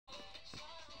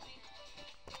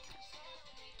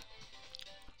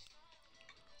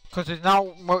Because there's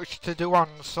not much to do on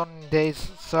Sundays,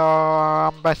 so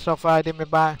I'm best off riding my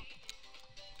bike.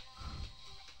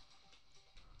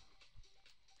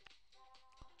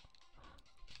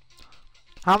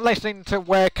 I'm listening to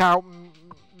workout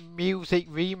music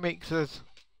remixes.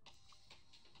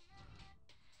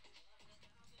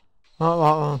 Not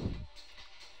that one.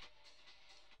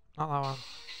 Not that one.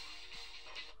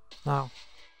 No.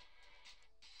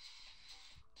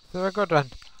 Is there a good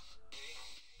one?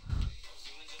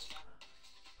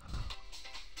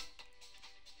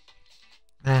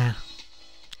 Yeah.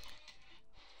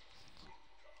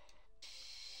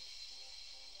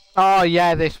 Oh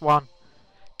yeah, this one.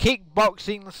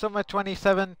 Kickboxing Summer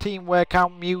 2017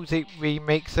 workout music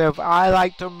remix of I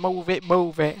Like to Move It,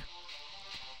 Move It.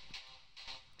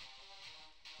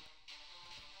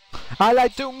 I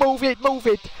like to move it, move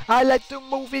it. I like to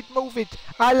move it, move it.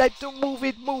 I like to move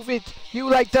it, move it. You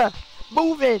like to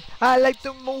move it. I like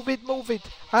to move it, move it.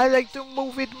 I like to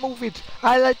move it, move it.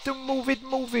 I like to move it,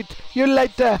 move it. You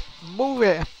like to move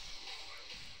it.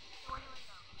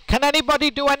 Can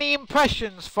anybody do any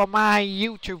impressions for my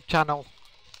YouTube channel?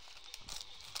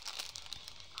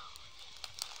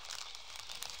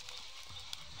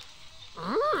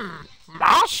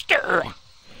 Master!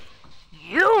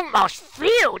 You must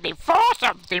feel the force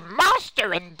of the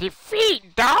Master and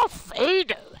defeat Darth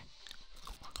Vader.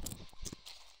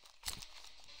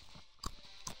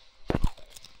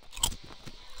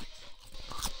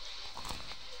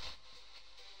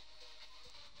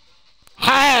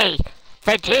 Hey,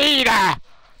 Vegeta!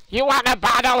 You wanna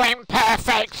battle in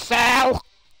Perfect Cell?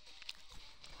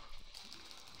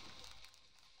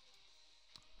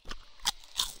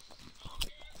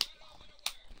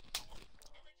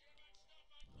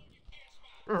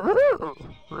 Ooh,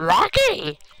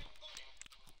 Rocky!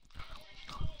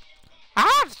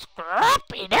 I'm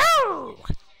Scrappy-Doo!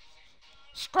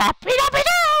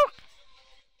 Scrappy-Doo!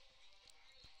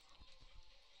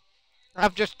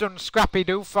 I've just done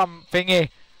Scrappy-Doo from Thingy.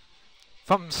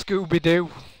 From Scooby-Doo.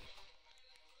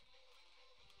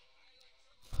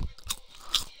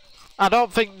 I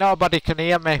don't think nobody can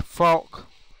hear me. Fuck.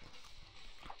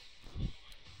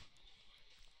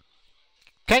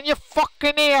 Can you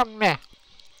fucking hear me?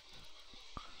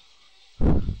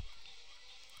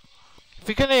 If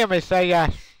you can hear me, say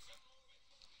yes.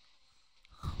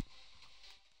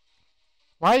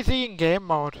 Why is he in game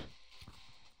mode?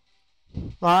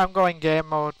 Right, I'm going game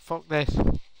mode. Fuck this.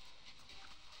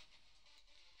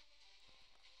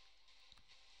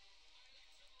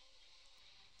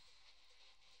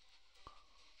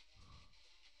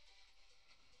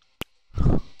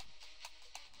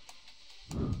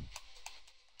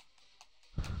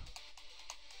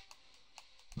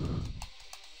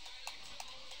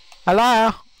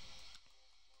 Hello?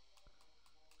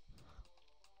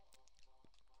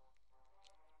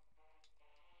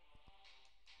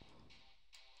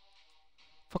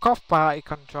 Fuck off, party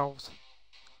controls.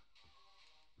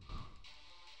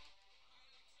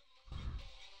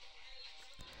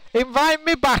 Invite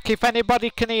me back if anybody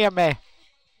can hear me.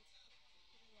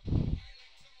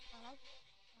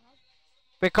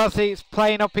 Because it's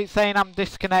playing up, it's saying I'm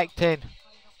disconnecting.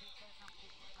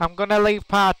 I'm gonna leave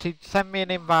party, send me an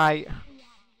invite.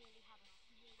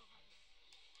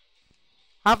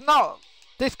 I've not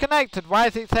disconnected, why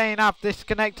is it saying I've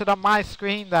disconnected on my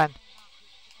screen then?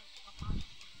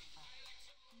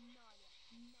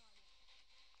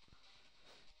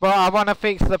 But I want to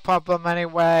fix the problem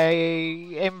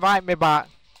anyway. Invite me back.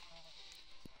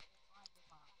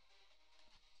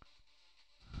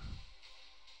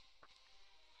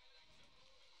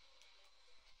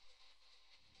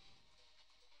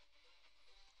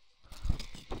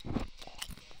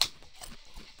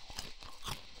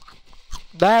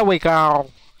 There we go.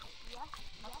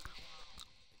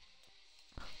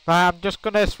 Right, I'm just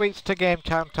gonna switch to game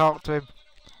chat and talk to him.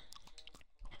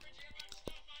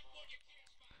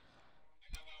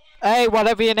 Hey,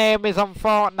 whatever your name is on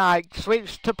Fortnite,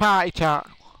 switch to party chat.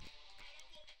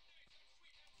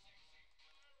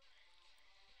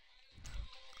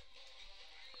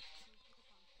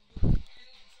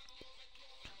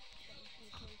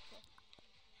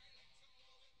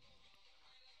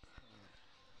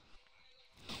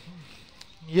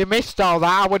 You missed all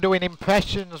that. I was doing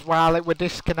impressions while it were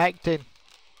disconnecting.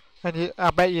 And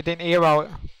I bet you didn't hear all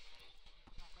it.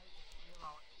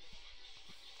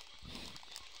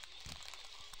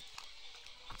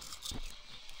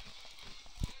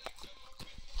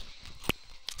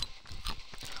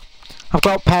 I've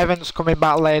got parents coming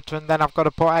back later and then I've got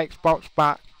to put Xbox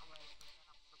back.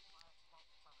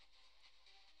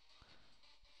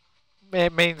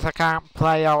 It means I can't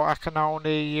play out, I can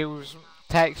only use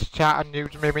text chat and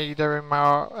use my meter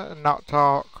and not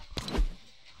talk.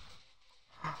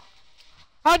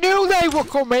 I knew they were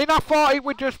coming. I thought it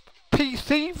was just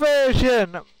PC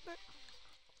version.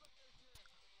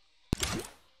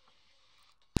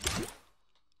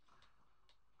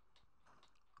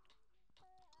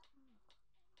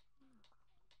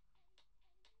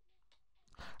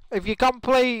 If you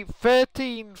complete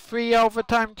 13 free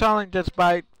overtime challenges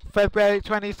by February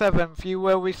 27th, you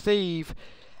will receive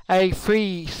a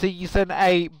free Season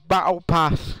 8 Battle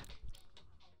Pass.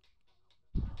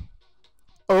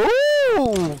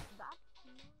 Ooh!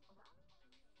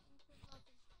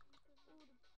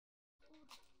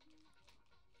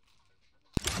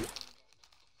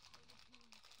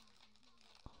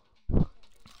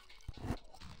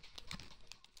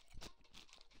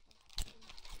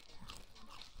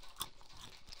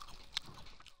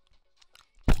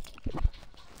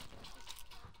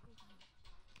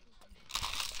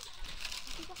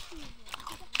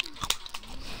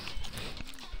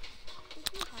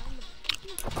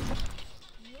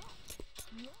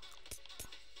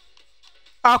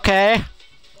 Okay.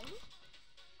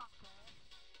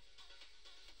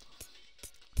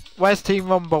 Where's Team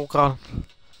Rumble gone?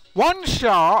 One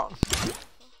shot?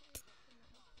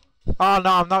 Oh no,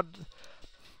 I'm not.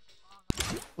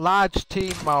 Large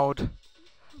team mode.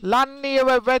 Land near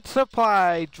a red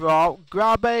supply drop,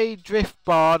 grab a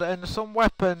driftboard and some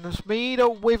weapons, meet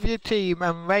up with your team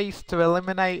and race to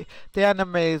eliminate the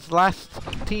enemies. Last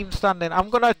team standing.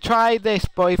 I'm gonna try this,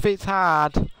 but if it's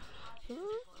hard.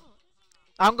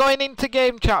 I'm going into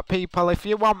game chat, people. If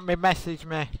you want me, message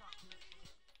me.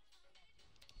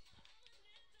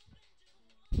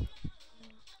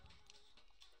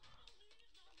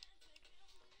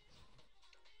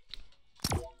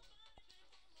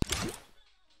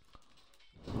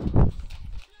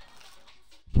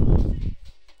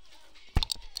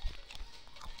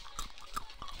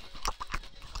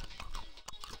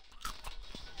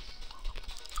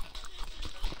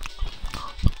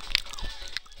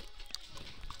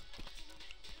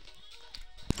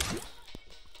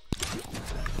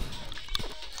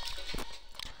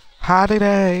 Howdy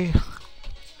day.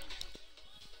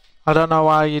 I don't know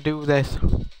why you do this.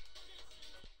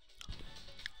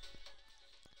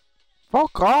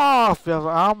 Fuck off!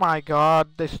 Oh my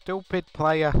god, this stupid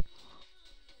player.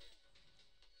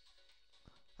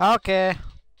 Okay.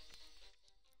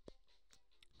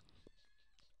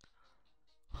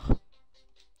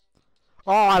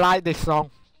 Oh, I like this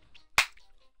song.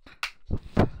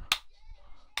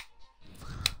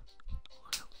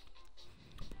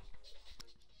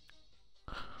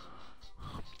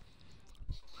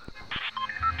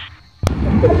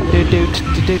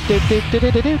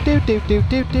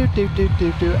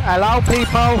 Hello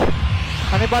people,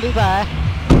 anybody there?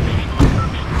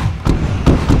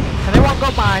 Anyone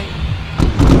got mine?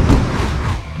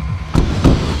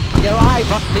 You're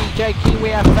live on DJ Kiwi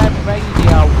FM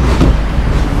radio.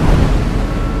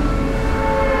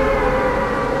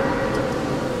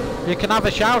 You can have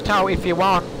a shout out if you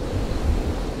want.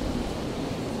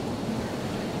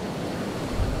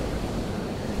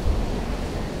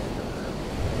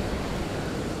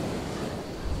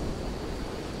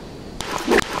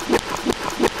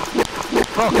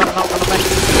 Fuck, I'm not gonna make it,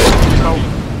 so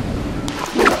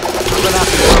I'm gonna have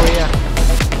to go here.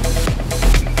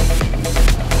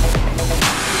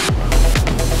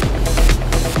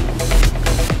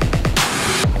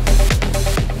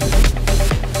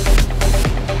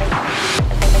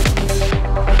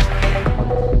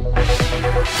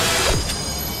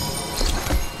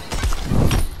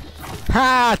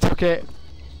 Ha! I took it.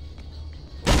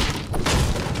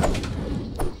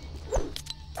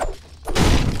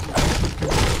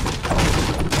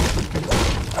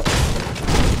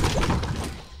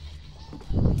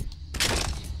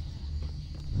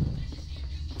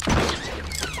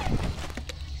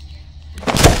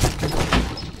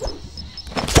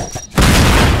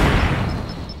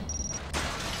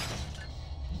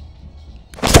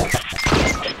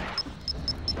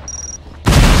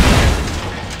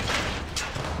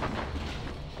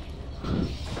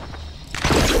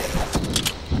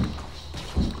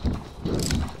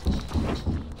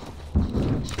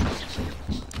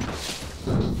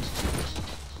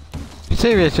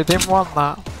 Serious, you didn't want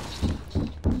that.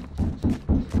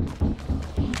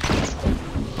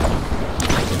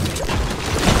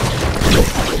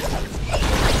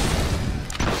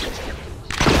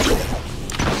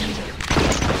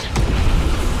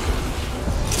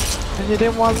 And you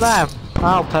didn't want them.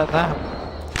 I'll take them.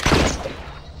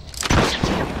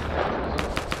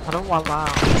 I don't want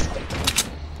that.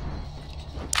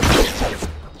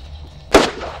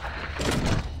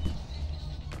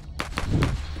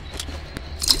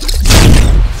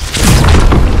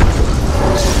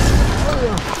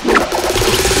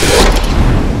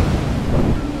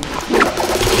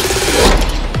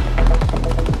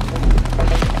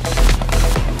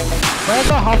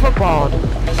 Where's the hoverboard?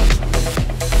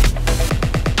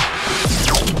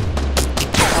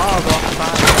 Oh, wrong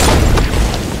side.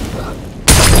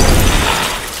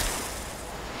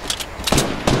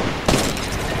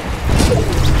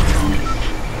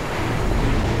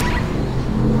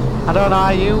 I don't know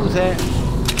how to use it.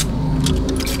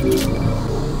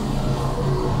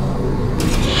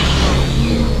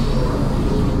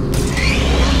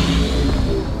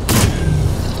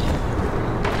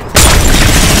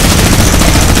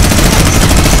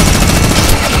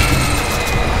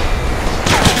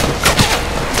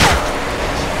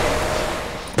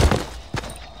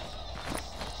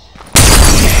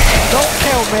 Don't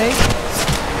kill me.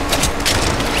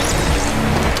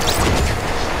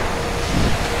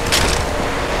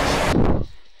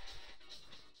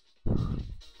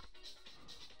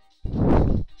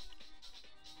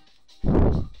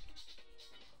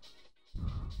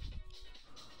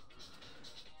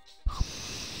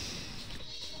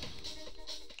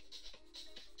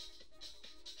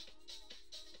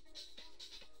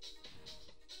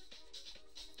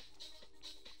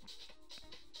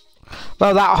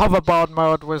 Well, that hoverboard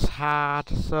mode was hard,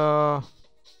 so...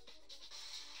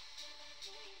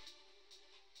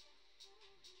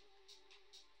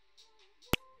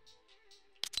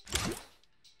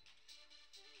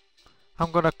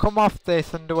 I'm gonna come off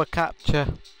this and do a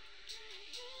capture.